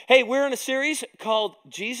Hey, we're in a series called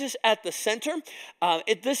Jesus at the Center.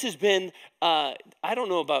 This has been, I don't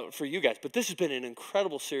know about for you guys, but this has been an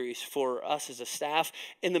incredible series for us as a staff.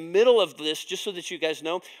 In the middle of this, just so that you guys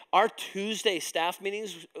know, our Tuesday staff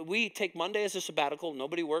meetings, we take Monday as a sabbatical.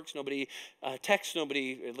 Nobody works, nobody texts,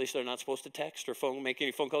 nobody, at least they're not supposed to text or make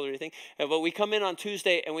any phone calls or anything. But we come in on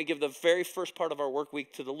Tuesday and we give the very first part of our work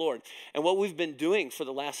week to the Lord. And what we've been doing for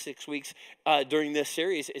the last 6 weeks during this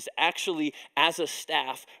series is actually, as a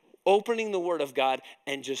staff, opening the Word of God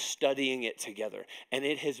and just studying it together. And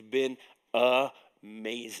it has been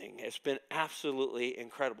amazing. It's been absolutely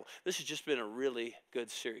incredible. This has just been a really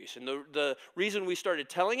good series. And the reason we started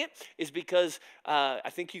telling it is because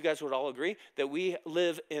I think you guys would all agree that we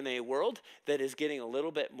live in a world that is getting a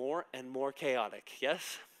little bit more and more chaotic.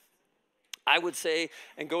 Yes? I would say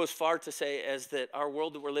and go as far to say as that our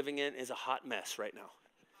world that we're living in is a hot mess right now.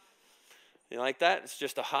 You like that? It's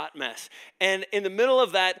just a hot mess. And in the middle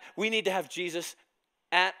of that, we need to have Jesus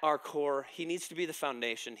at our core. He needs to be the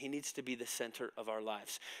foundation. He needs to be the center of our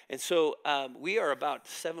lives. And so we are about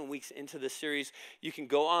 7 weeks into this series. You can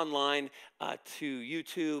go online to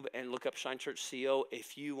YouTube and look up Shine Church CO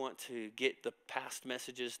if you want to get the past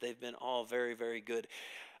messages. They've been all very, very good.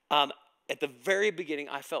 At the very beginning,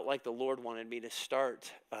 I felt like the Lord wanted me to start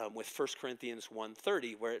with 1 Corinthians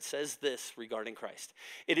 1:30, where it says this regarding Christ.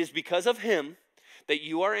 It is because of him that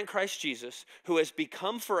you are in Christ Jesus, who has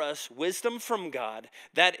become for us wisdom from God,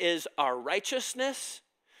 that is our righteousness,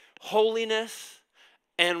 holiness,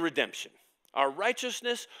 and redemption. Our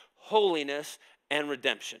righteousness, holiness, and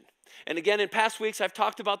redemption. And again, in past weeks, I've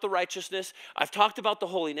talked about the righteousness. I've talked about the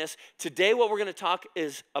holiness. Today, what we're going to talk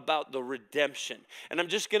is about the redemption. And I'm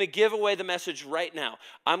just going to give away the message right now.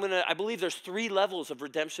 I believe there's 3 levels of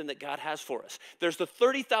redemption that God has for us. There's the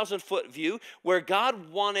 30,000-foot view where God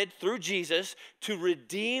wanted, through Jesus, to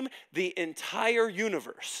redeem the entire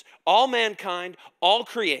universe, all mankind, all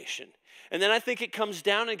creation. And then I think it comes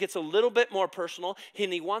down and gets a little bit more personal,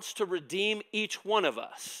 and he wants to redeem each one of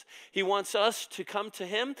us. He wants us to come to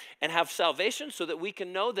him and have salvation so that we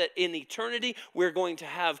can know that in eternity we're going to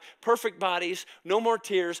have perfect bodies, no more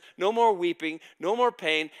tears, no more weeping, no more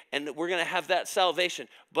pain, and that we're going to have that salvation.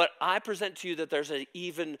 But I present to you that there's an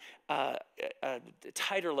even a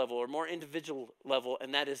tighter level or more individual level,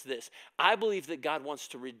 and that is this. I believe that God wants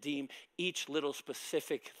to redeem each little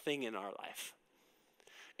specific thing in our life.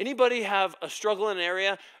 Anybody have a struggle in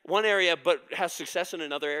one area, but has success in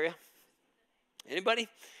another area? Anybody?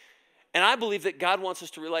 And I believe that God wants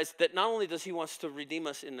us to realize that not only does he wants to redeem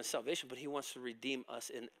us in the salvation, but he wants to redeem us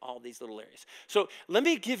in all these little areas. So let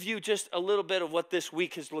me give you just a little bit of what this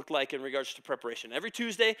week has looked like in regards to preparation. Every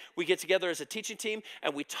Tuesday, we get together as a teaching team,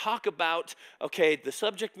 and we talk about, the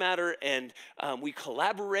subject matter, and we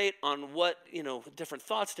collaborate on what, different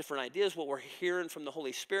thoughts, different ideas, what we're hearing from the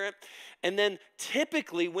Holy Spirit. And then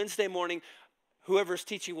typically Wednesday morning, whoever's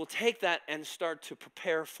teaching will take that and start to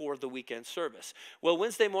prepare for the weekend service. Well,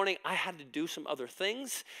 Wednesday morning, I had to do some other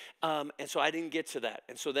things, and so I didn't get to that.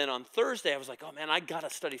 And so then on Thursday, I was like, oh man, I got to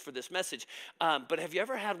study for this message. But have you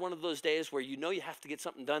ever had one of those days where you know you have to get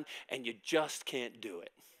something done and you just can't do it?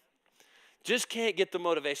 Just can't get the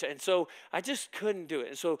motivation. And so I just couldn't do it.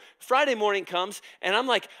 And so Friday morning comes, and I'm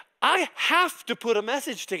like, I have to put a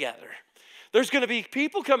message together. There's going to be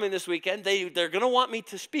people coming this weekend. They're going to want me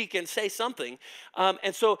to speak and say something.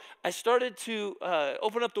 And so I started to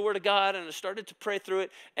open up the Word of God, and I started to pray through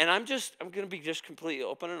it. And I'm going to be just completely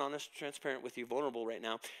open and honest, transparent with you, vulnerable right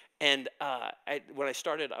now. And when I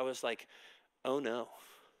started, I was like, oh no.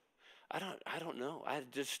 I don't know.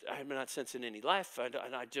 I'm not sensing any life.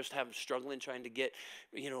 I just am struggling trying to get,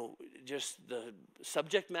 just the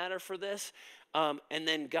subject matter for this. And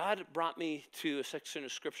then God brought me to a section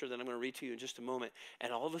of scripture that I'm going to read to you in just a moment.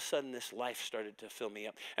 And all of a sudden, this life started to fill me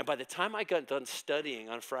up. And by the time I got done studying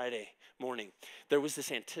on Friday morning, there was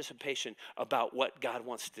this anticipation about what God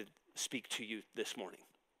wants to speak to you this morning.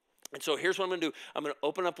 And so here's what I'm going to do. I'm going to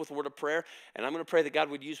open up with a word of prayer, and I'm going to pray that God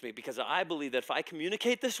would use me, because I believe that if I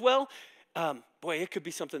communicate this well, it could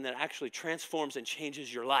be something that actually transforms and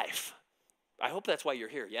changes your life. I hope that's why you're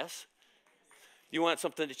here, yes? You want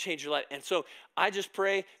something to change your life. And so I just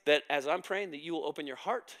pray that as I'm praying, that you will open your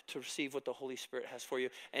heart to receive what the Holy Spirit has for you.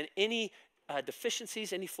 And any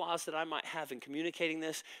deficiencies, any flaws that I might have in communicating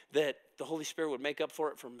this, that the Holy Spirit would make up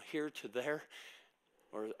for it from here to there,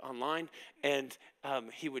 or online, and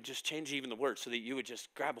he would just change even the words so that you would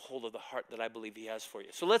just grab a hold of the heart that I believe he has for you.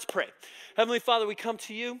 So let's pray. Heavenly Father, we come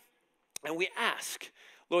to you and we ask,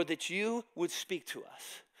 Lord, that you would speak to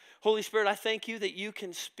us. Holy Spirit, I thank you that you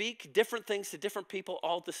can speak different things to different people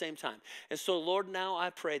all at the same time. And so, Lord, now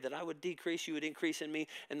I pray that I would decrease, you would increase in me,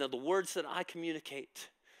 and that the words that I communicate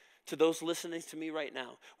to those listening to me right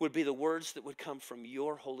now would be the words that would come from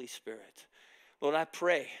your Holy Spirit. Lord, I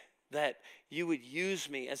pray that you would use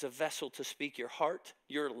me as a vessel to speak your heart,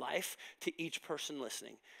 your life to each person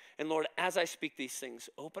listening. And Lord, as I speak these things,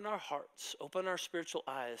 open our hearts, open our spiritual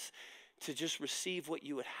eyes to just receive what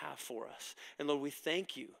you would have for us. And Lord, we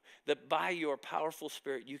thank you that by your powerful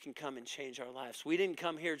Spirit, you can come and change our lives. We didn't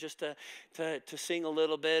come here just to sing a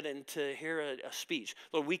little bit and to hear a speech.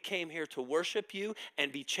 Lord, we came here to worship you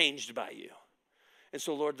and be changed by you. And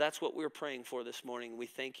so, Lord, that's what we're praying for this morning. We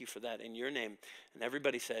thank you for that in your name. And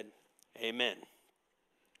everybody said, amen.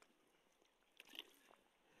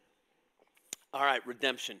 All right,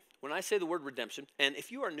 redemption. When I say the word redemption, and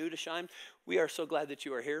if you are new to Shine, we are so glad that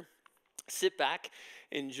you are here. Sit back,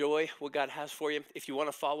 enjoy what God has for you. If you want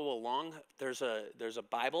to follow along, there's a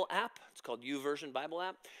Bible app. It's called YouVersion Bible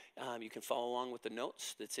app. You can follow along with the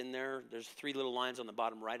notes that's in there. There's 3 little lines on the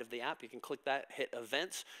bottom right of the app. You can click that, hit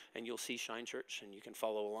events, and you'll see Shine Church, and you can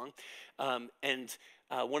follow along.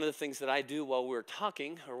 One of the things that I do while we're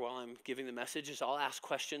talking or while I'm giving the message is I'll ask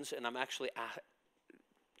questions, and I'm actually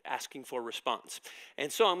asking for response.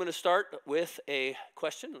 And so I'm going to start with a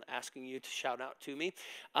question, asking you to shout out to me.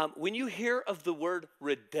 When you hear of the word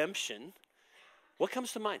redemption, what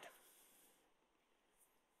comes to mind?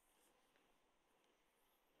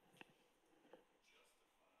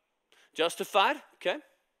 Justified, okay.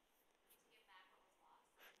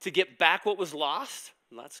 To get back what was lost.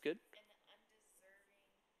 Well, that's good.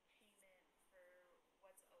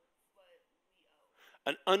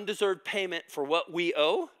 An undeserved payment for what we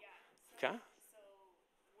owe. Yeah. Okay. So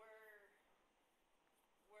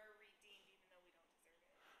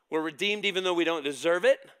we're redeemed even though we don't deserve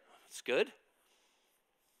it. That's good.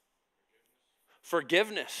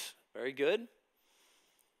 Forgiveness. Very good.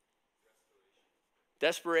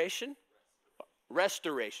 Desperation.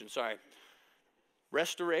 Restoration. Sorry.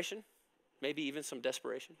 Restoration. Maybe even some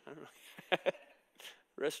desperation. I don't know.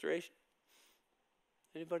 Restoration.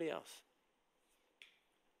 Anybody else?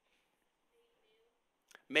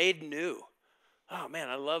 Made new. Oh, man,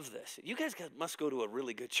 I love this. You guys must go to a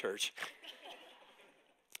really good church.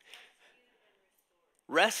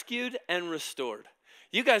 Rescued and restored.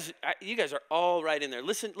 You guys are all right in there.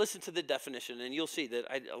 Listen to the definition, and you'll see that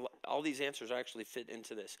all these answers actually fit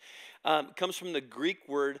into this. It comes from the Greek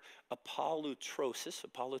word apolutrosis,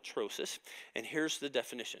 and here's the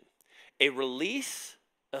definition. A release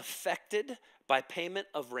effected by payment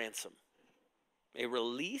of ransom. A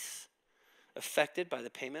release affected by the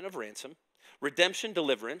payment of ransom. Redemption,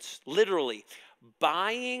 deliverance, literally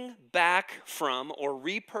buying back from or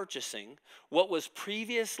repurchasing what was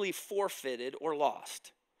previously forfeited or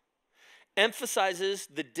lost. Emphasizes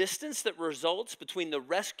the distance that results between the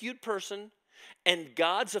rescued person and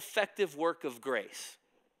God's effective work of grace.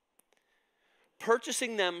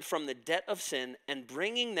 Purchasing them from the debt of sin and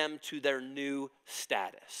bringing them to their new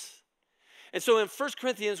status. And so in 1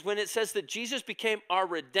 Corinthians, when it says that Jesus became our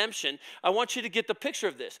redemption, I want you to get the picture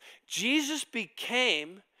of this. Jesus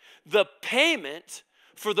became the payment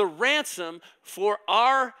for the ransom for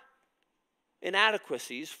our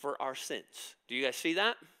inadequacies, for our sins. Do you guys see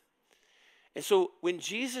that? And so when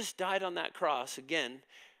Jesus died on that cross, again,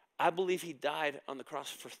 I believe he died on the cross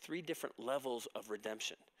for 3 different levels of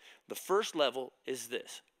redemption. The first level is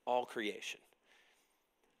this, all creation.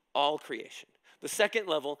 All creation. The second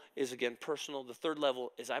level is, again, personal. The third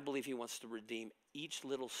level is I believe he wants to redeem each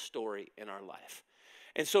little story in our life.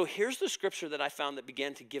 And so here's the scripture that I found that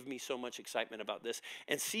began to give me so much excitement about this.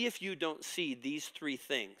 And see if you don't see these 3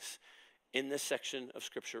 things in this section of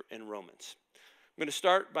scripture in Romans. I'm going to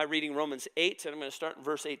start by reading Romans 8, and I'm going to start in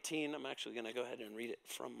verse 18. I'm actually going to go ahead and read it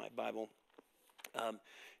from my Bible.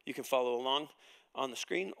 You can follow along on the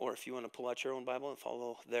screen, or if you want to pull out your own Bible and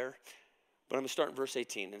follow there. But I'm going to start in verse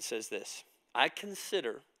 18, and it says this. I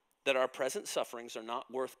consider that our present sufferings are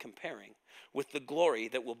not worth comparing with the glory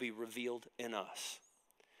that will be revealed in us.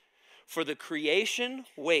 For the creation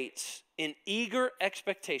waits in eager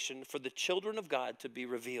expectation for the children of God to be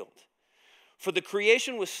revealed. For the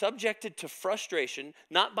creation was subjected to frustration,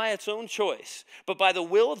 not by its own choice, but by the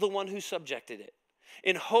will of the one who subjected it,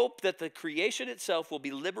 in hope that the creation itself will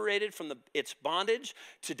be liberated from its bondage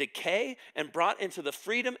to decay and brought into the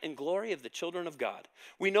freedom and glory of the children of God.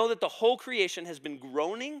 We know that the whole creation has been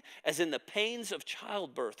groaning as in the pains of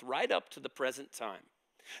childbirth right up to the present time.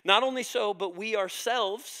 Not only so, but we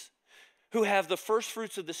ourselves, who have the first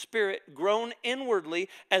fruits of the Spirit, groan inwardly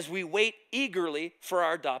as we wait eagerly for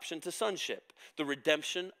our adoption to sonship, the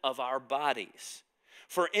redemption of our bodies.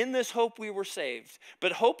 For in this hope we were saved.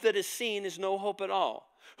 But hope that is seen is no hope at all.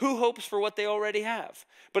 Who hopes for what they already have?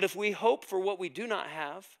 But if we hope for what we do not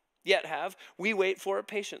have, yet have, we wait for it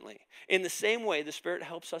patiently. In the same way, the Spirit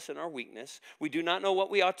helps us in our weakness. We do not know what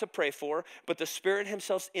we ought to pray for, but the Spirit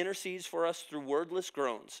himself intercedes for us through wordless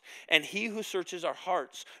groans. And he who searches our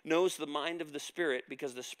hearts knows the mind of the Spirit,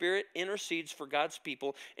 because the Spirit intercedes for God's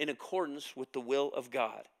people in accordance with the will of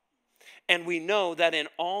God. And we know that in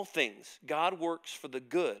all things, God works for the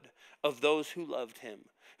good of those who loved him,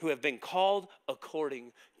 who have been called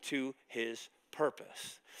according to his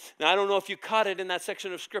purpose. Now, I don't know if you caught it in that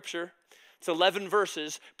section of Scripture. It's 11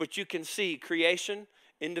 verses, but you can see creation,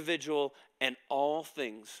 individual, and all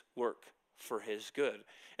things work for his good.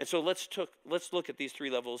 And so let's look at these three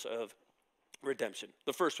levels of redemption.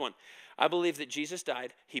 The first one, I believe that Jesus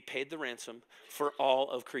died. He paid the ransom for all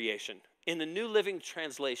of creation. In the New Living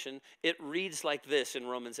Translation, it reads like this in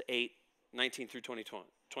Romans 8:19 through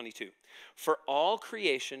 22. For all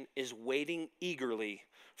creation is waiting eagerly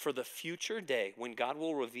for the future day when God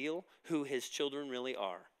will reveal who his children really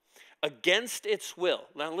are. Against its will,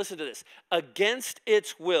 now listen to this, against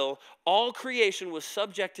its will, all creation was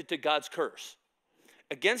subjected to God's curse.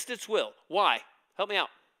 Against its will. Why? Help me out.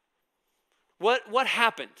 What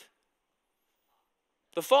happened?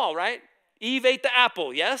 The fall, right? Eve ate the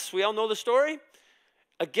apple, yes? We all know the story.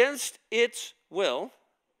 Against its will,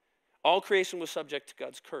 all creation was subject to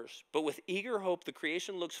God's curse. But with eager hope, the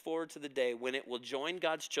creation looks forward to the day when it will join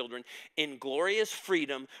God's children in glorious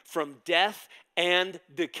freedom from death and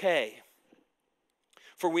decay.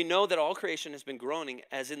 For we know that all creation has been groaning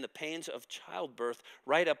as in the pains of childbirth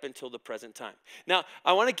right up until the present time. Now,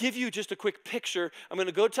 I want to give you just a quick picture. I'm going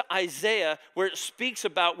to go to Isaiah where it speaks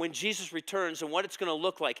about when Jesus returns and what it's going to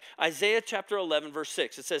look like. Isaiah chapter 11, verse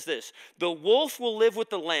 6. It says this, the wolf will live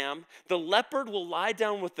with the lamb, the leopard will lie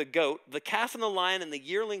down with the goat, the calf and the lion and the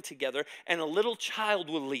yearling together, and a little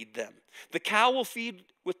child will lead them. The cow will feed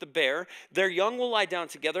with the bear, their young will lie down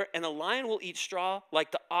together, and a lion will eat straw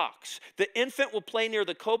like the ox. The infant will play near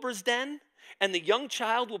the cobra's den, and the young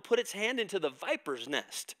child will put its hand into the viper's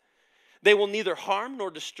nest. They will neither harm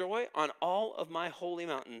nor destroy on all of my holy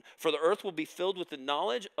mountain, for the earth will be filled with the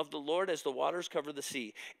knowledge of the Lord as the waters cover the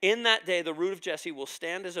sea. In that day, the root of Jesse will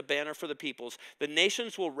stand as a banner for the peoples. The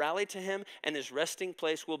nations will rally to him, and his resting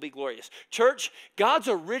place will be glorious. Church, God's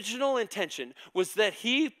original intention was that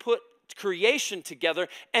he put creation together,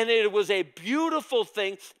 and it was a beautiful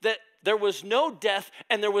thing that there was no death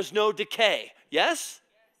and there was no decay. Yes?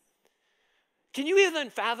 Can you even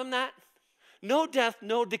fathom that? No death,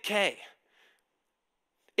 no decay.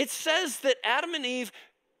 It says that Adam and Eve,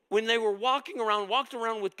 when they were walked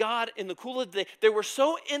around with God in the cool of the day, they were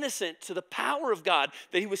so innocent to the power of God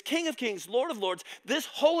that he was King of Kings, Lord of Lords. This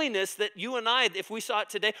holiness that you and I, if we saw it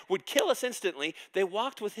today, would kill us instantly. They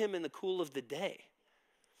walked with him in the cool of the day.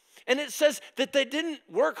 And it says that they didn't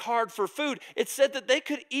work hard for food. It said that they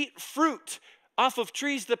could eat fruit off of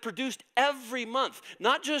trees that produced every month,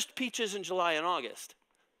 not just peaches in July and August,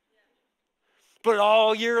 but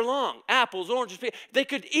all year long. Apples, oranges, they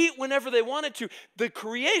could eat whenever they wanted to. The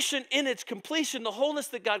creation in its completion, the wholeness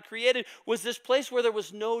that God created, was this place where there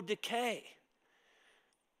was no decay.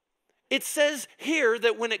 It says here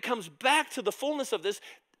that when it comes back to the fullness of this,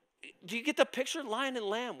 do you get the picture? Lion and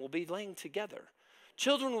lamb will be laying together.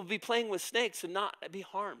 Children will be playing with snakes and not be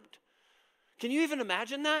harmed. Can you even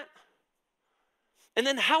imagine that? And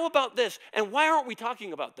then how about this? And why aren't we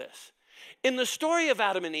talking about this? In the story of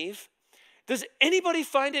Adam and Eve, does anybody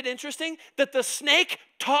find it interesting that the snake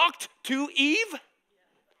talked to Eve?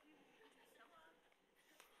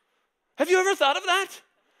 Have you ever thought of that?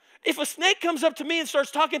 If a snake comes up to me and starts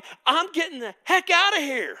talking, I'm getting the heck out of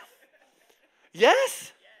here.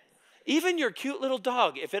 Yes? Even your cute little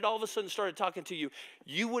dog, if it all of a sudden started talking to you,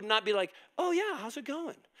 you would not be like, oh yeah, how's it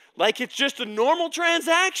going? Like it's just a normal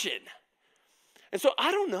transaction. And so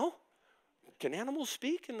I don't know. Can animals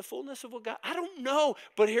speak in the fullness of what God? I don't know.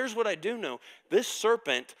 But here's what I do know. This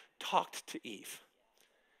serpent talked to Eve.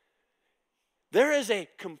 There is a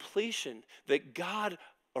completion that God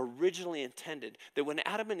originally intended, that when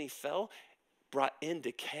Adam and Eve fell, brought in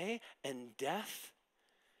decay and death.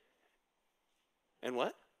 And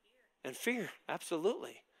what? And fear,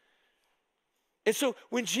 absolutely. And so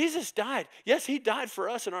when Jesus died, yes, he died for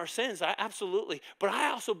us and our sins, absolutely. But I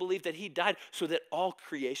also believe that he died so that all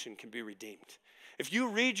creation can be redeemed. If you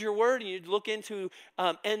read your word and you look into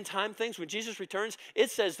end time things, when Jesus returns, it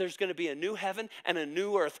says there's going to be a new heaven and a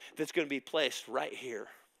new earth that's going to be placed right here.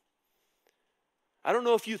 I don't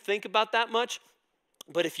know if you think about that much,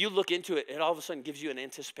 but if you look into it, it all of a sudden gives you an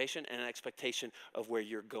anticipation and an expectation of where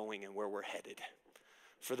you're going and where we're headed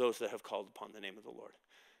for those that have called upon the name of the Lord.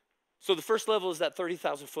 So the first level is that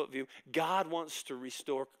 30,000-foot view. God wants to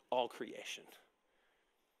restore all creation.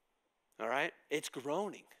 All right? It's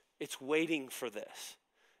groaning. It's waiting for this.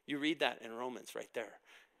 You read that in Romans right there.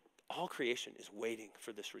 All creation is waiting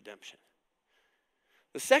for this redemption.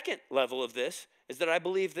 The second level of this is that I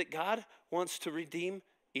believe that God wants to redeem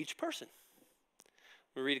each person.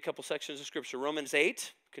 We'll read a couple sections of scripture. Romans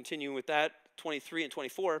 8, continuing with that, 23 and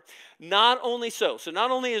 24. Not only so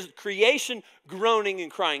not only is creation groaning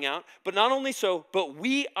and crying out, but not only so, but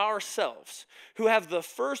we ourselves, who have the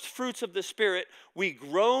first fruits of the Spirit, we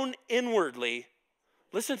groan inwardly.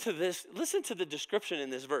 Listen to this. Listen to the description in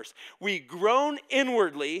this verse. We groan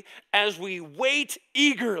inwardly as we wait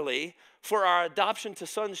eagerly for our adoption to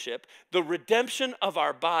sonship, the redemption of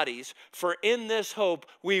our bodies, for in this hope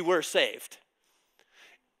we were saved.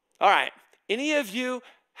 All right, any of you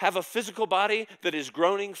have a physical body that is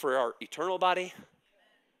groaning for our eternal body?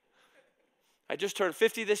 I just turned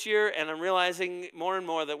 50 this year, and I'm realizing more and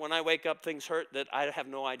more that when I wake up, things hurt that I have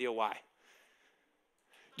no idea why.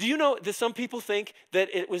 Do you know that some people think that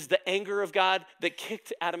it was the anger of God that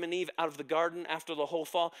kicked Adam and Eve out of the garden after the whole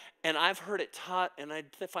fall? And I've heard it taught, and I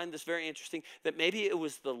find this very interesting, that maybe it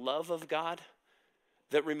was the love of God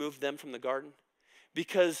that removed them from the garden.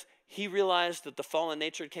 Because he realized that the fallen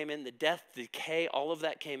nature came in, the death, the decay, all of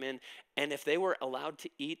that came in. And if they were allowed to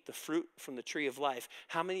eat the fruit from the tree of life,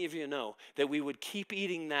 how many of you know that we would keep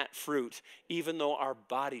eating that fruit even though our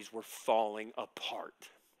bodies were falling apart?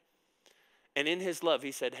 And in his love,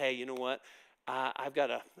 he said, hey, you know what? I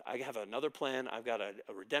have another plan. I've got a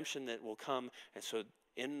redemption that will come. And so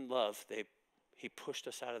in love, he pushed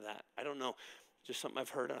us out of that. I don't know, just something I've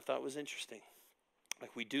heard and I thought was interesting.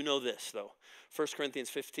 Like, we do know this, though. 1 Corinthians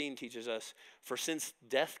 15 teaches us, for since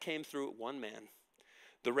death came through one man,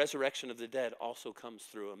 the resurrection of the dead also comes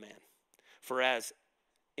through a man. For as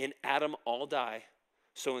in Adam all die,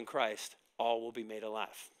 so in Christ all will be made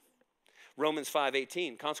alive. Romans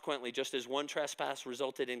 5:18, consequently, just as one trespass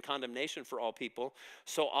resulted in condemnation for all people,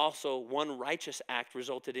 so also one righteous act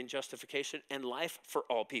resulted in justification and life for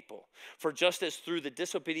all people. For just as through the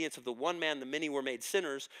disobedience of the one man the many were made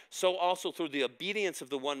sinners, so also through the obedience of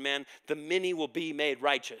the one man the many will be made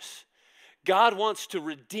righteous. God wants to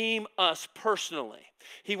redeem us personally.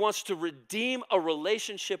 He wants to redeem a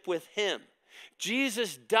relationship with him.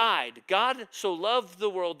 Jesus died. God so loved the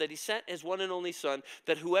world that he sent his one and only Son,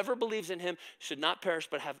 that whoever believes in him should not perish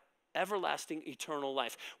but have everlasting eternal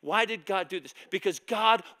life. Why did God do this? Because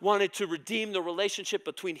God wanted to redeem the relationship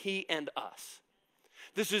between he and us.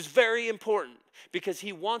 This is very important because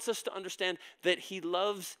he wants us to understand that he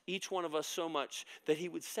loves each one of us so much that he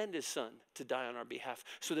would send his Son to die on our behalf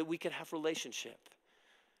so that we could have relationship.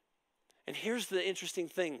 And here's the interesting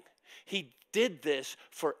thing. He did this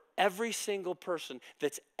for every single person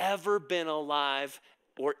that's ever been alive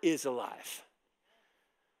or is alive.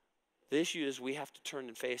 The issue is we have to turn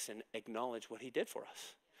and face and acknowledge what he did for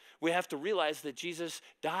us. We have to realize that Jesus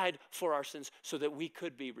died for our sins so that we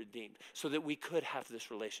could be redeemed, so that we could have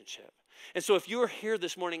this relationship. And so if you're here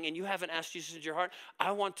this morning and you haven't asked Jesus into your heart,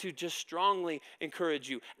 I want to just strongly encourage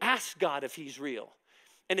you. Ask God if he's real.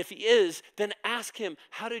 And if he is, then ask him,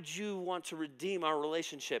 how did you want to redeem our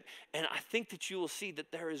relationship? And I think that you will see that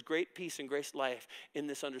there is great peace and grace life in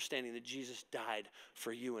this understanding that Jesus died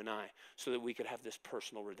for you and I so that we could have this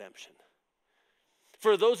personal redemption.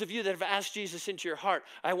 For those of you that have asked Jesus into your heart,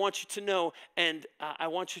 I want you to know and I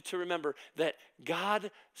want you to remember that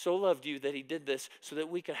God so loved you that he did this so that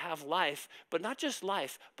we could have life, but not just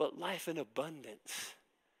life, but life in abundance.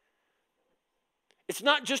 It's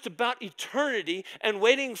not just about eternity and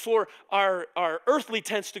waiting for our earthly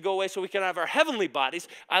tents to go away so we can have our heavenly bodies.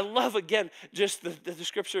 I love, again, just the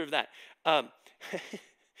scripture of that.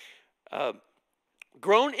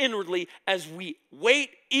 Groan inwardly as we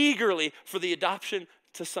wait eagerly for the adoption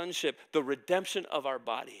to sonship, the redemption of our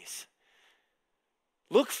bodies.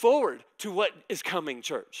 Look forward to what is coming,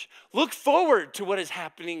 church. Look forward to what is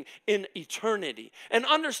happening in eternity. And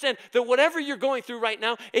understand that whatever you're going through right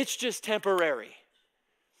now, it's just temporary.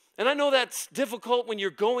 And I know that's difficult when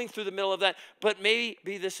you're going through the middle of that, but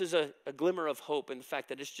maybe this is a glimmer of hope in the fact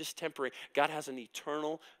that it's just temporary. God has an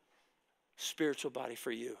eternal spiritual body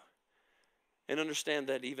for you. And understand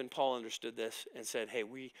that even Paul understood this and said, hey,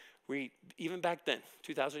 we even back then,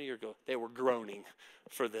 2,000 years ago, they were groaning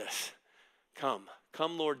for this. Come,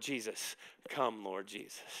 Lord Jesus. Come, Lord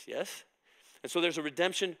Jesus. Yes? And so there's a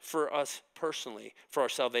redemption for us personally, for our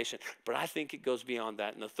salvation. But I think it goes beyond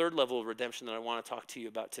that. And the third level of redemption that I want to talk to you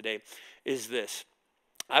about today is this.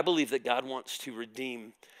 I believe that God wants to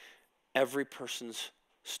redeem every person's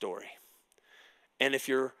story. And if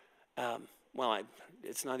you're,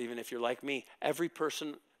 it's not even if you're like me. Every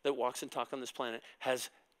person that walks and talks on this planet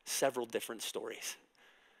has several different stories.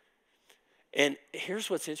 And here's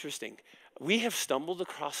what's interesting. we have stumbled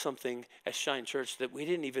across something at Shine Church that we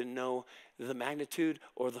didn't even know the magnitude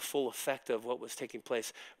or the full effect of what was taking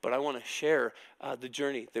place. But I want to share the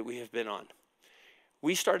journey that we have been on.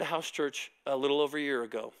 We started House Church a little over a year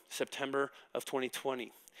ago, September of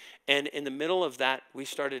 2020. And in the middle of that, we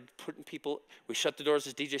started putting people, we shut the doors,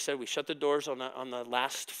 as DJ said, we shut the doors on the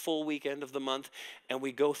last full weekend of the month, and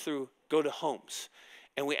we go to homes.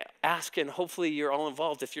 And we ask, and hopefully you're all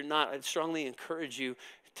involved. If you're not, I'd strongly encourage you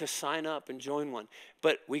to sign up and join one.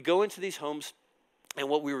 But we go into these homes, and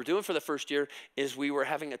what we were doing for the first year is we were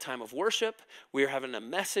having a time of worship, we were having a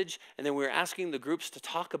message, and then we were asking the groups to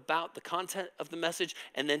talk about the content of the message,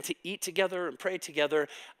 and then to eat together and pray together.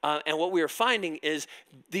 And what we were finding is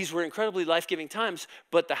these were incredibly life-giving times,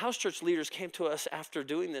 but the house church leaders came to us after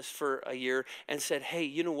doing this for a year and said, hey,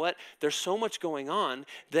 you know what? There's so much going on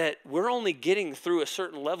that we're only getting through a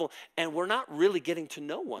certain level, and we're not really getting to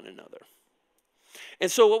know one another.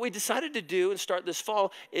 And so what we decided to do and start this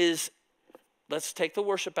fall is let's take the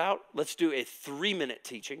worship out. Let's do a 3-minute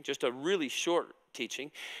teaching, just a really short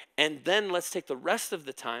teaching. And then let's take the rest of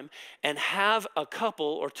the time and have a couple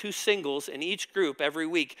or 2 singles in each group every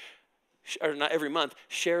week, or not every month,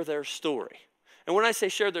 share their story. And when I say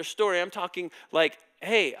share their story, I'm talking like,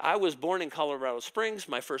 hey, I was born in Colorado Springs.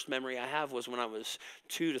 My first memory I have was when I was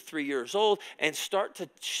 2 to 3 years old, and start to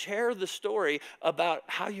share the story about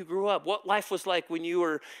how you grew up, what life was like when you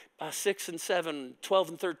were 6 and 7, 12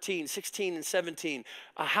 and 13, 16 and 17.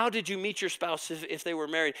 How did you meet your spouse if they were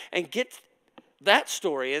married? And get that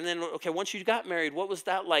story. And then, okay, once you got married, what was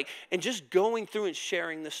that like? And just going through and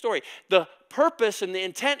sharing the story. The purpose and the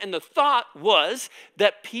intent and the thought was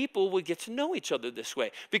that people would get to know each other this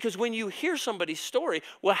way. Because when you hear somebody's story,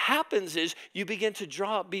 what happens is you begin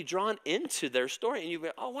to be drawn into their story. And you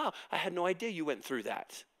go, oh, wow, I had no idea you went through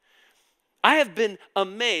that. I have been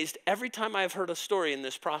amazed every time I've heard a story in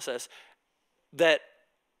this process that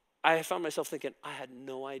I have found myself thinking, I had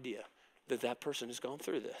no idea that that person has gone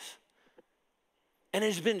through this. And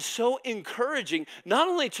it's been so encouraging, not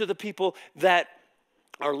only to the people that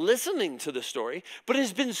are listening to the story, but it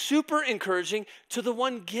has been super encouraging to the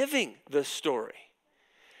one giving the story.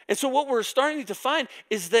 And so what we're starting to find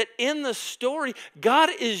is that in the story, God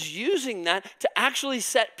is using that to actually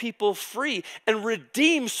set people free and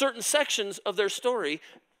redeem certain sections of their story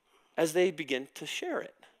as they begin to share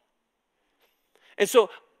it. And so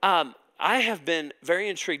I have been very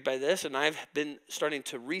intrigued by this, and I've been starting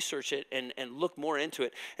to research it and look more into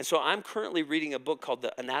it. And so I'm currently reading a book called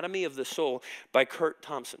The Anatomy of the Soul by Curt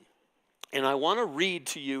Thompson. And I want to read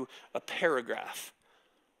to you a paragraph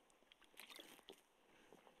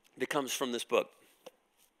that comes from this book.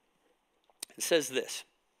 It says this: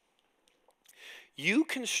 you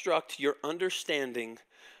construct your understanding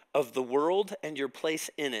of the world and your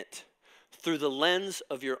place in it through the lens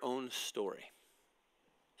of your own story.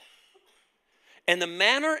 And the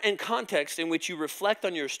manner and context in which you reflect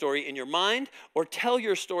on your story in your mind or tell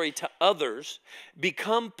your story to others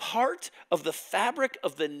become part of the fabric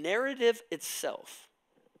of the narrative itself.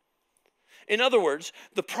 In other words,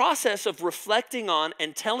 the process of reflecting on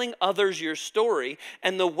and telling others your story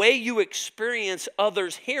and the way you experience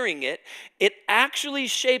others hearing it, it actually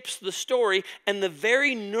shapes the story and the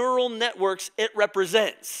very neural networks it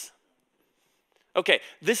represents. Okay,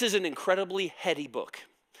 this is an incredibly heady book.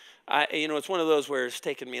 It's one of those where it's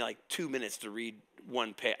taken me like 2 minutes to read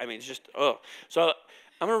one page. I mean, it's just, oh. So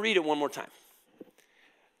I'm going to read it one more time.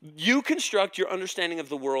 You construct your understanding of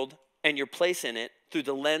the world and your place in it through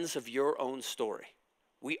the lens of your own story.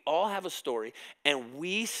 We all have a story, and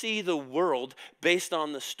we see the world based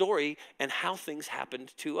on the story and how things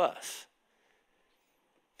happened to us.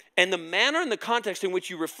 And the manner and the context in which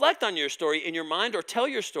you reflect on your story in your mind or tell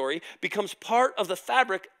your story becomes part of the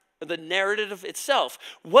fabric of the narrative itself.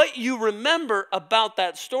 What you remember about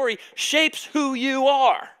that story shapes who you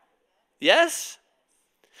are. Yes?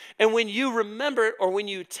 And when you remember it or when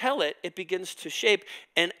you tell it, it begins to shape.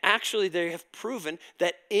 And actually, they have proven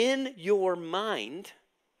that in your mind,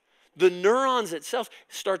 the neurons itself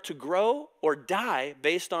start to grow or die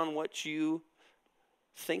based on what you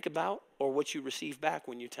think about or what you receive back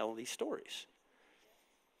when you tell these stories.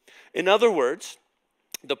 In other words,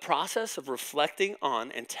 the process of reflecting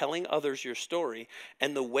on and telling others your story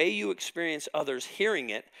and the way you experience others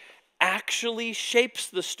hearing it actually shapes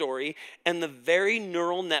the story and the very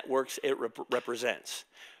neural networks it represents.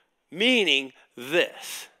 Meaning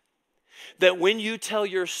this, that when you tell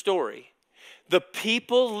your story, the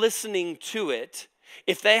people listening to it,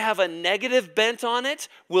 if they have a negative bent on it,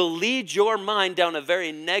 will lead your mind down a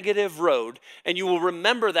very negative road, and you will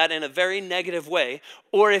remember that in a very negative way.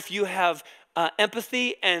 Or if you have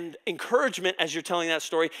empathy and encouragement as you're telling that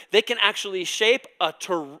story, they can actually shape a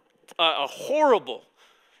horrible,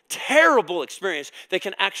 terrible experience. They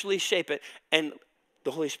can actually shape it, and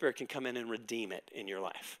the Holy Spirit can come in and redeem it in your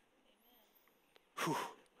life. Whew.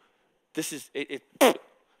 This is, it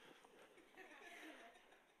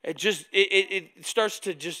starts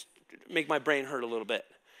to just make my brain hurt a little bit.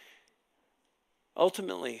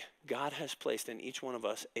 Ultimately, God has placed in each one of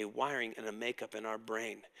us a wiring and a makeup in our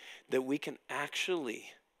brain that we can actually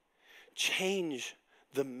change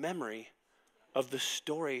the memory of the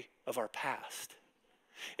story of our past.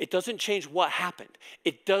 It doesn't change what happened.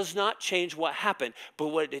 It does not change what happened, but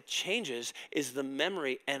what it changes is the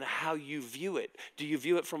memory and how you view it. Do you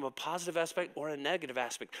view it from a positive aspect or a negative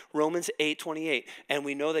aspect? Romans 8:28, and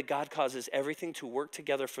we know that God causes everything to work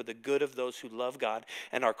together for the good of those who love God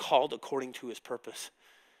and are called according to his purpose.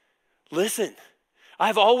 Listen,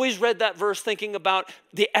 I've always read that verse thinking about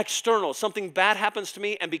the external. Something bad happens to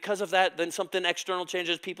me, and because of that, then something external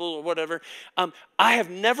changes, people or whatever. I have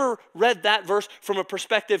never read that verse from a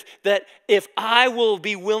perspective that if I'm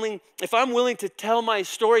willing to tell my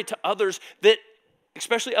story to others, that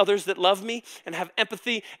especially others that love me and have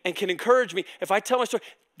empathy and can encourage me, if I tell my story,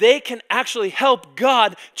 they can actually help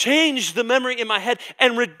God change the memory in my head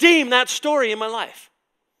and redeem that story in my life.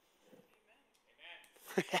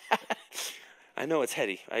 I know it's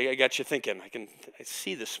heady. I got you thinking. I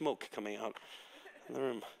see the smoke coming out in the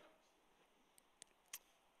room.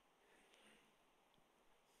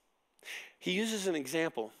 He uses an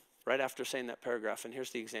example right after saying that paragraph, and here's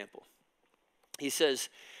the example. He says,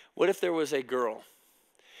 what if there was a girl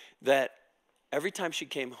that every time she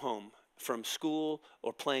came home from school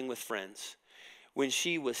or playing with friends, when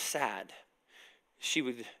she was sad, she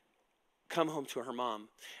would come home to her mom,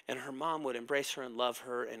 and her mom would embrace her and love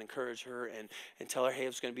her and encourage her and tell her, hey,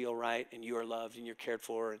 it's going to be all right, and you are loved and you're cared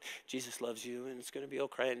for, and Jesus loves you, and it's going to be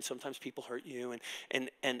okay, and sometimes people hurt you,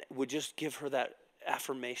 and would just give her that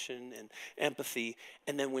affirmation and empathy.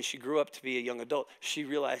 And then when she grew up to be a young adult, she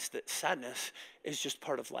realized that sadness is just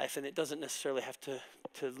part of life, and it doesn't necessarily have to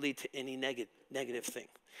lead to any negative thing.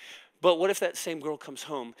 But what if that same girl comes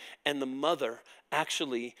home and the mother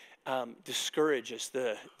actually discourages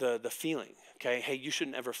the feeling? Okay, hey, you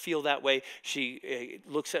shouldn't ever feel that way. She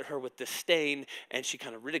looks at her with disdain, and she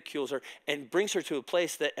kind of ridicules her and brings her to a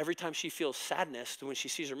place that every time she feels sadness, when she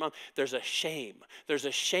sees her mom, there's a shame. There's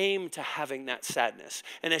a shame to having that sadness.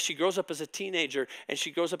 And as she grows up as a teenager and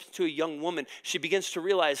she grows up into a young woman, she begins to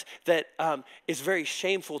realize that it's very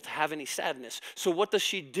shameful to have any sadness. So what does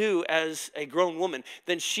she do as a grown woman?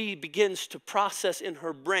 Then she begins to process in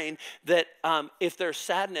her brain that if there's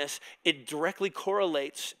sadness, it directly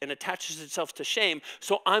correlates and attaches itself to shame.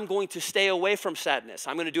 So I'm going to stay away from sadness.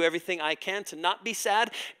 I'm going to do everything I can to not be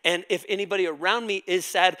sad. And if anybody around me is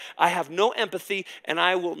sad, I have no empathy, and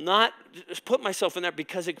I will not put myself in there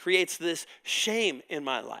because it creates this shame in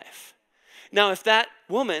my life. Now, if that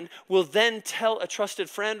woman will then tell a trusted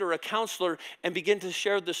friend or a counselor and begin to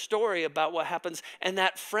share the story about what happens, and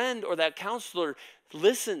that friend or that counselor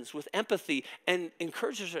listens with empathy and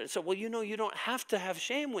encourages her and says, well, you don't have to have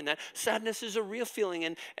shame when that sadness is a real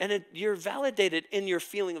feeling, and you're validated in your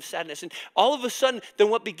feeling of sadness. And all of a sudden, then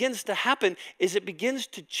what begins to happen is it begins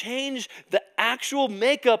to change the actual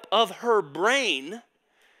makeup of her brain.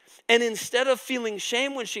 And instead of feeling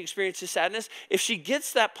shame when she experiences sadness, if she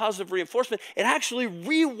gets that positive reinforcement, it actually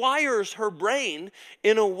rewires her brain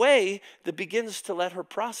in a way that begins to let her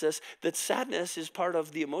process that sadness is part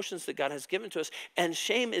of the emotions that God has given to us. And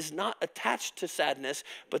shame is not attached to sadness,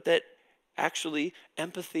 but that actually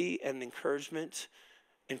empathy and encouragement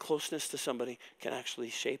and closeness to somebody can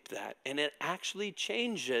actually shape that. And it actually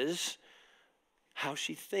changes how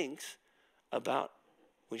she thinks about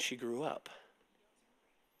when she grew up.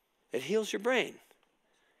 It heals your brain.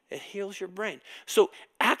 It heals your brain. So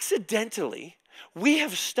accidentally, we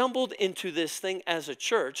have stumbled into this thing as a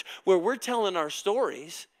church where we're telling our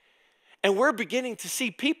stories, and we're beginning to see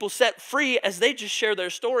people set free as they just share their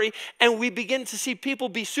story, and we begin to see people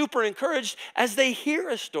be super encouraged as they hear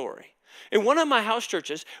a story. In one of my house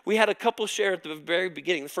churches, we had a couple share at the very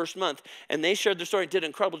beginning, the first month, and they shared their story, did an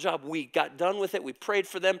incredible job. We got done with it. We prayed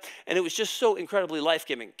for them, and it was just so incredibly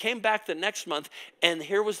life-giving. Came back the next month, and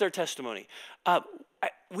here was their testimony.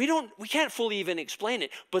 We can't fully even explain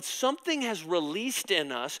it, but something has released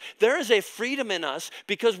in us. There is a freedom in us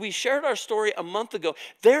because we shared our story a month ago.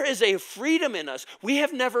 There is a freedom in us. We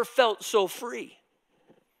have never felt so free.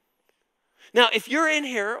 Now, if you're in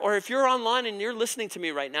here or if you're online and you're listening to me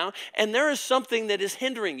right now, and there is something that is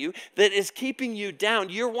hindering you, that is keeping you down,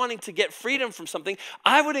 you're wanting to get freedom from something,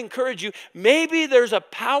 I would encourage you, maybe there's a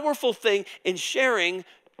powerful thing in sharing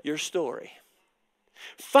your story.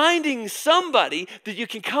 Finding somebody that you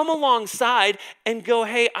can come alongside and go,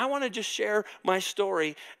 hey, I want to just share my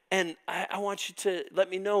story, and I want you to let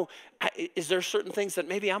me know, is there certain things that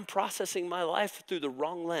maybe I'm processing my life through the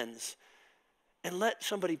wrong lens? And let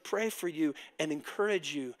somebody pray for you and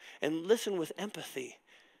encourage you and listen with empathy.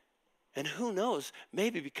 And who knows,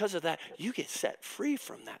 maybe because of that, you get set free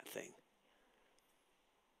from that thing.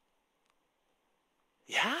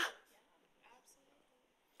 Yeah?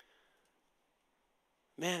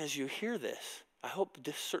 Man, as you hear this, I hope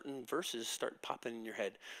this certain verses start popping in your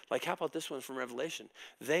head. Like, how about this one from Revelation?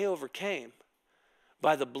 They overcame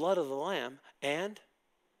by the blood of the Lamb and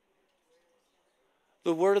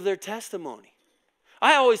the word of their testimony.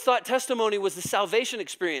 I always thought testimony was the salvation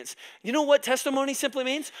experience. You know what testimony simply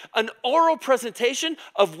means? An oral presentation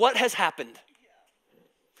of what has happened.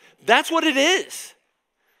 That's what it is.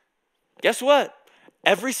 Guess what?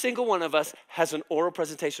 Every single one of us has an oral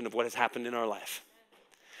presentation of what has happened in our life.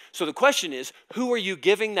 So the question is, who are you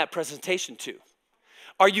giving that presentation to?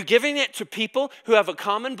 Are you giving it to people who have a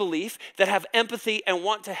common belief, that have empathy and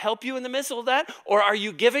want to help you in the midst of that? Or are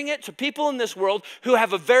you giving it to people in this world who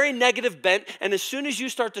have a very negative bent, and as soon as you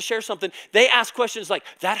start to share something, they ask questions like,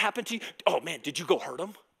 that happened to you? Oh man, did you go hurt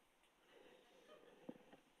him?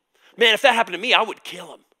 Man, if that happened to me, I would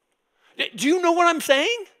kill him. Do you know what I'm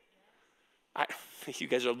saying? You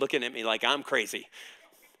guys are looking at me like I'm crazy.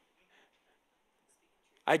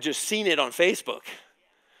 I just seen it on Facebook.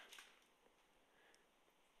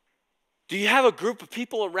 Do you have a group of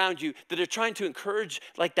people around you that are trying to encourage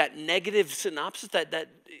like that negative synopsis, that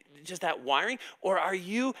just that wiring? Or are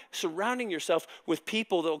you surrounding yourself with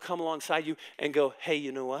people that will come alongside you and go, hey,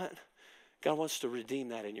 you know what? God wants to redeem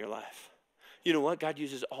that in your life. You know what? God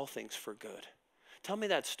uses all things for good. Tell me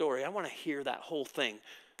that story. I want to hear that whole thing.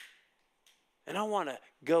 And I want to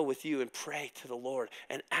go with you and pray to the Lord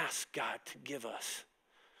and ask God to give us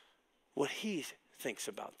what he thinks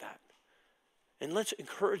about that. And let's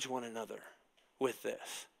encourage one another with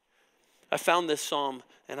this. I found this psalm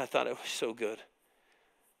and I thought it was so good.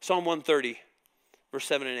 Psalm 130, verse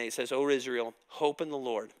 7 and 8 says, O Israel, hope in the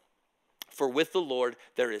Lord. For with the Lord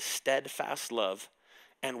there is steadfast love,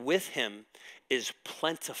 and with him is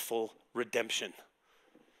plentiful redemption.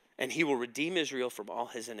 And he will redeem Israel from all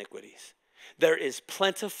his iniquities. There is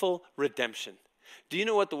plentiful redemption. Do you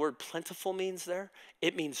know what the word plentiful means there?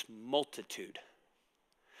 It means multitude.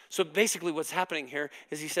 So basically what's happening here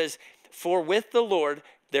is he says, for with the Lord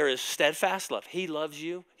there is steadfast love. He loves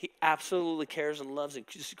you. He absolutely cares and loves and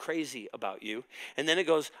is crazy about you. And then it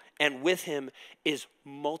goes, and with him is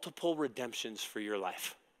multiple redemptions for your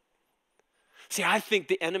life. See, I think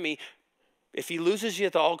the enemy, if he loses you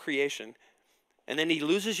at the all creation, and then he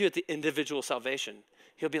loses you at the individual salvation,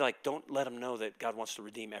 he'll be like, don't let them know that God wants to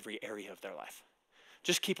redeem every area of their life.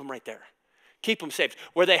 Just keep them right there. Keep them saved.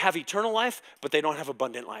 Where they have eternal life, but they don't have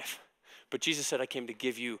abundant life. But Jesus said, I came to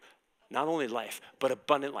give you not only life, but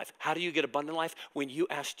abundant life. How do you get abundant life? When you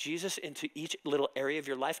ask Jesus into each little area of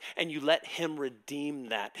your life and you let him redeem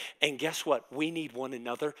that. And guess what? We need one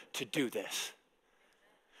another to do this.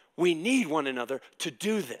 We need one another to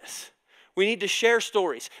do this. We need to share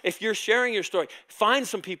stories. If you're sharing your story, find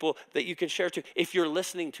some people that you can share to. If you're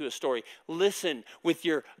listening to a story, listen with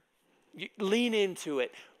lean into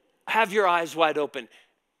it. Have your eyes wide open.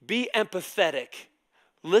 Be empathetic.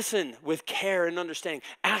 Listen with care and understanding.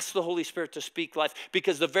 Ask the Holy Spirit to speak life,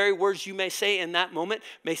 because the very words you may say in that moment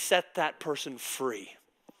may set that person free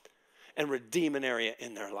and redeem an area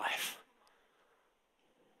in their life.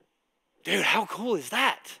 Dude, how cool is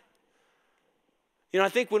that? You know, I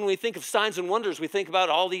think when we think of signs and wonders, we think about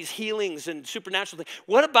all these healings and supernatural things.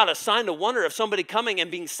 What about a sign and wonder of somebody coming and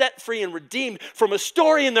being set free and redeemed from a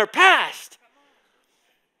story in their past?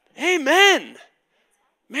 Amen.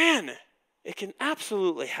 Man, it can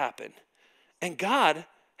absolutely happen. And God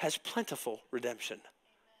has plentiful redemption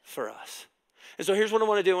for us. And so here's what I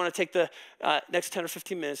want to do. I want to take the next 10 or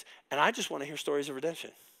 15 minutes, and I just want to hear stories of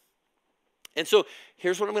redemption. And so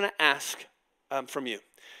here's what I'm going to ask from you.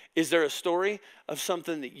 Is there a story of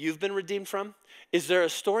something that you've been redeemed from? Is there a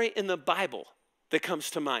story in the Bible that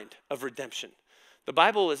comes to mind of redemption? The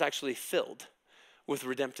Bible is actually filled with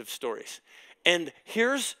redemptive stories. And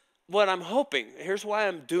here's what I'm hoping. Here's why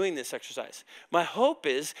I'm doing this exercise. My hope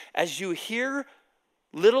is, as you hear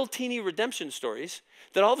little teeny redemption stories,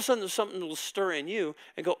 that all of a sudden something will stir in you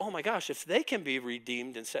and go, oh my gosh, if they can be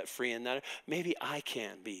redeemed and set free in that, maybe I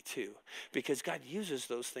can be too. Because God uses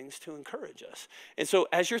those things to encourage us. And so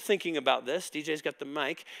as you're thinking about this, DJ's got the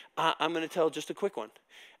mic, I'm going to tell just a quick one.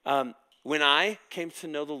 When I came to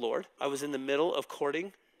know the Lord, I was in the middle of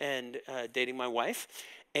courting and dating my wife.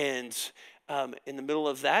 And in the middle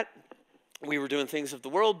of that, we were doing things of the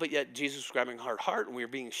world, but yet Jesus was grabbing our heart, and we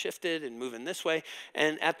were being shifted and moving this way.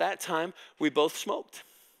 And at that time, we both smoked.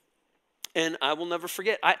 And I will never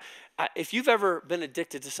forget, if you've ever been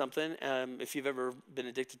addicted to something, if you've ever been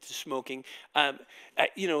addicted to smoking,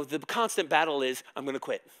 the constant battle is, I'm going to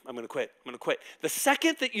quit, I'm going to quit, I'm going to quit. The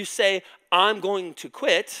second that you say, I'm going to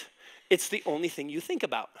quit, it's the only thing you think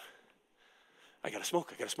about. I got to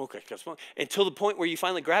smoke, I got to smoke, I got to smoke. Until the point where you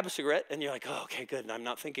finally grab a cigarette and you're like, oh, okay, good, and I'm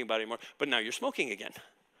not thinking about it anymore. But now you're smoking again.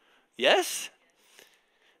 Yes?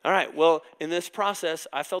 All right, well, in this process,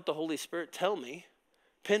 I felt the Holy Spirit tell me,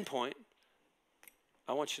 pinpoint,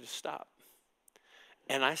 I want you to stop.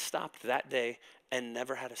 And I stopped that day and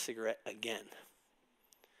never had a cigarette again.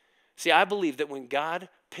 See, I believe that when God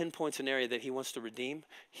pinpoints an area that he wants to redeem,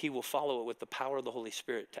 he will follow it with the power of the Holy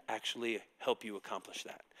Spirit to actually help you accomplish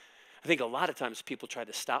that. I think a lot of times people try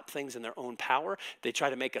to stop things in their own power. They try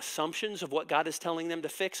to make assumptions of what God is telling them to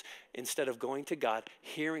fix instead of going to God,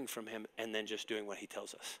 hearing from him, and then just doing what he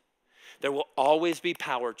tells us. There will always be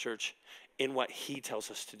power, church, in what he tells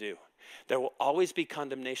us to do. There will always be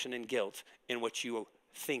condemnation and guilt in what you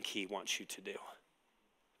think he wants you to do.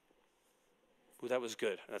 Ooh, that was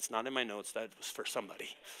good. That's not in my notes. That was for somebody.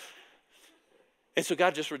 And so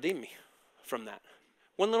God just redeemed me from that.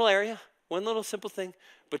 One little area, one little simple thing,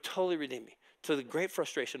 but totally redeemed me, to the great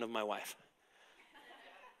frustration of my wife.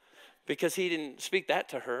 Because he didn't speak that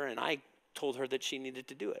to her, and I told her that she needed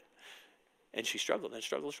to do it. And she struggled and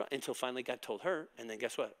struggled until finally God told her, and then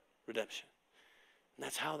guess what? Redemption. And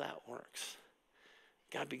that's how that works.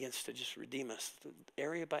 God begins to just redeem us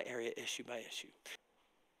area by area, issue by issue.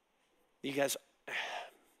 You guys,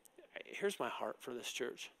 here's my heart for this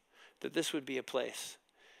church, that this would be a place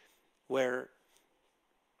where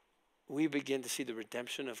we begin to see the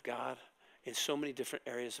redemption of God in so many different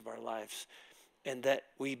areas of our lives, and that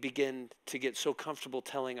we begin to get so comfortable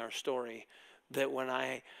telling our story that when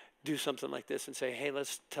I do something like this and say, hey,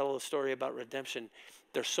 let's tell a story about redemption,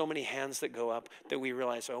 there's so many hands that go up that we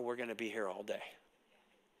realize, oh, we're going to be here all day.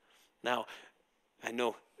 Now, I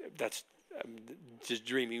know that's just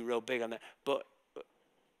dreaming real big on that, but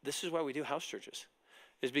this is why we do house churches,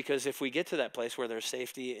 is because if we get to that place where there's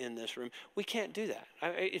safety in this room, we can't do that.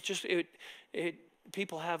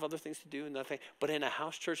 People have other things to do and nothing, but in a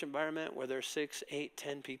house church environment where there's 6, 8,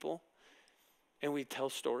 10 people, and we tell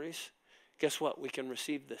stories, guess what? We can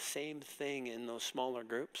receive the same thing in those smaller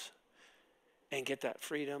groups and get that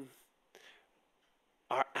freedom.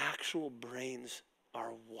 Our actual brains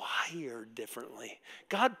are wired differently.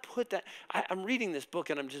 God put that. I'm reading this book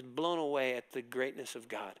and I'm just blown away at the greatness of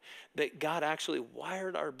God, that God actually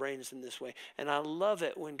wired our brains in this way. And I love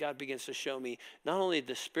it when God begins to show me not only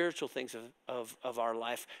the spiritual things of our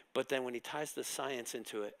life, but then when he ties the science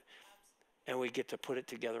into it and we get to put it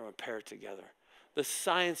together and pair it together. The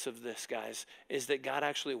science of this, guys, is that God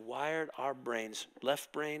actually wired our brains,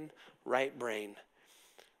 left brain, right brain.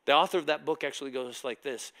 The author of that book actually goes like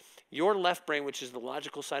this. Your left brain, which is the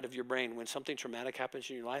logical side of your brain, when something traumatic happens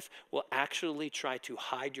in your life, will actually try to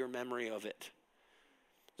hide your memory of it.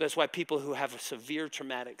 That's why people who have severe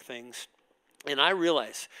traumatic things, and I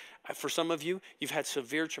realize for some of you, you've had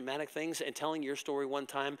severe traumatic things, and telling your story one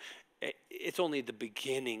time, it's only the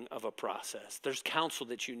beginning of a process. There's counsel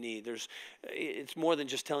that you need. It's more than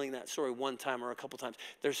just telling that story one time or a couple times.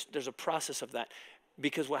 There's a process of that.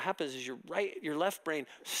 Because what happens is your left brain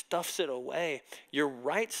stuffs it away. Your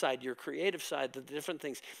right side, your creative side, the different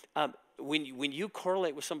things. When you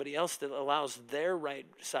correlate with somebody else that allows their right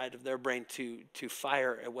side of their brain to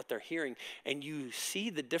fire at what they're hearing, and you see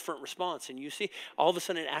the different response, and you see all of a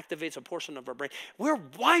sudden it activates a portion of our brain. We're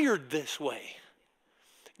wired this way.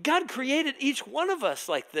 God created each one of us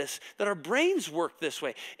like this, that our brains work this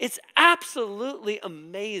way. It's absolutely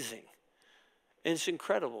amazing. And it's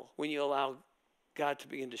incredible when you allow God to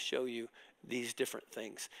begin to show you these different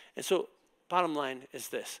things. And so bottom line is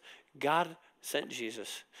this. God sent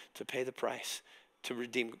Jesus to pay the price, to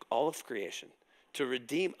redeem all of creation, to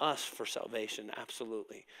redeem us for salvation,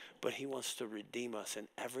 absolutely. But he wants to redeem us in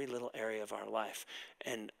every little area of our life.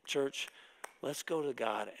 And church, let's go to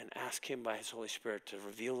God and ask him by his Holy Spirit to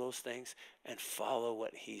reveal those things and follow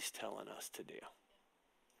what he's telling us to do.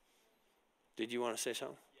 Did you want to say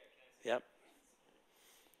something? Yep.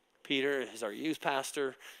 Peter is our youth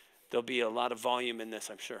pastor. There'll be a lot of volume in this,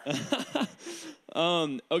 I'm sure.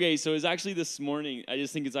 Okay, so it's actually this morning. I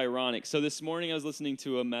just think it's ironic. So this morning I was listening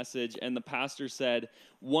to a message, and the pastor said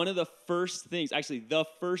one of the first things, actually the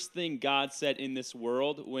first thing God said in this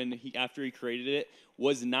world after he created it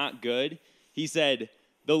was not good. He said,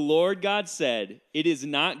 the Lord God said, it is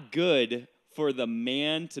not good for the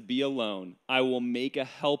man to be alone. I will make a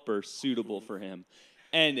helper suitable for him.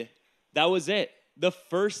 And That was it. The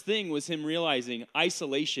first thing was him realizing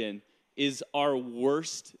isolation is our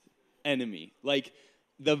worst enemy. Like,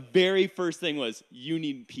 the very first thing was, you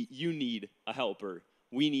need a helper.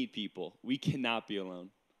 We need people. We cannot be alone.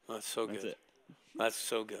 That's so good. That's it. That's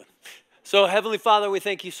so good. So, Heavenly Father, we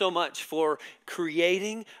thank you so much for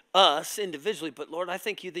creating us individually, but Lord, I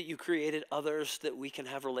thank you that you created others that we can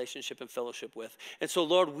have relationship and fellowship with. And so,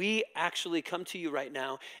 Lord, we actually come to you right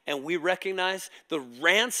now, and we recognize the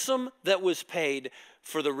ransom that was paid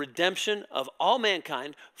for the redemption of all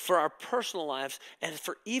mankind, for our personal lives, and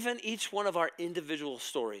for even each one of our individual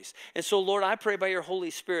stories. And so, Lord, I pray by your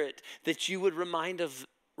Holy Spirit that you would remind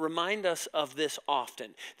us of this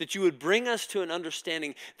often, that you would bring us to an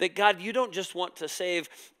understanding that, God, you don't just want to save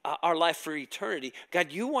our life for eternity.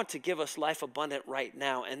 God, you want to give us life abundant right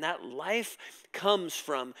now, and that life comes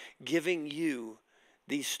from giving you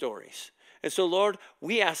these stories. And so, Lord,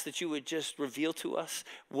 we ask that you would just reveal to us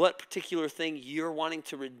what particular thing you're wanting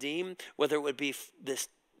to redeem, whether it would be this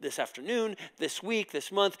afternoon, this week,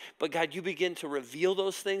 this month. But God, you begin to reveal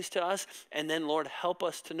those things to us. And then, Lord, help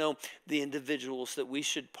us to know the individuals that we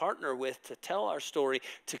should partner with to tell our story,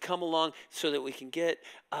 to come along so that we can get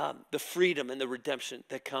the freedom and the redemption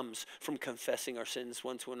that comes from confessing our sins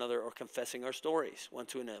one to another, or confessing our stories one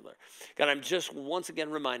to another. God, I'm just once again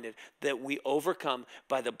reminded that we overcome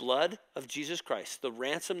by the blood of Jesus Christ, the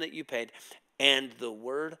ransom that you paid, and the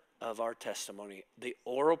word of our testimony, the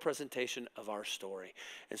oral presentation of our story.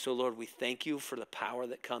 And so, Lord, we thank you for the power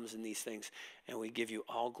that comes in these things, and we give you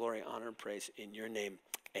all glory, honor, and praise in your name.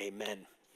 Amen.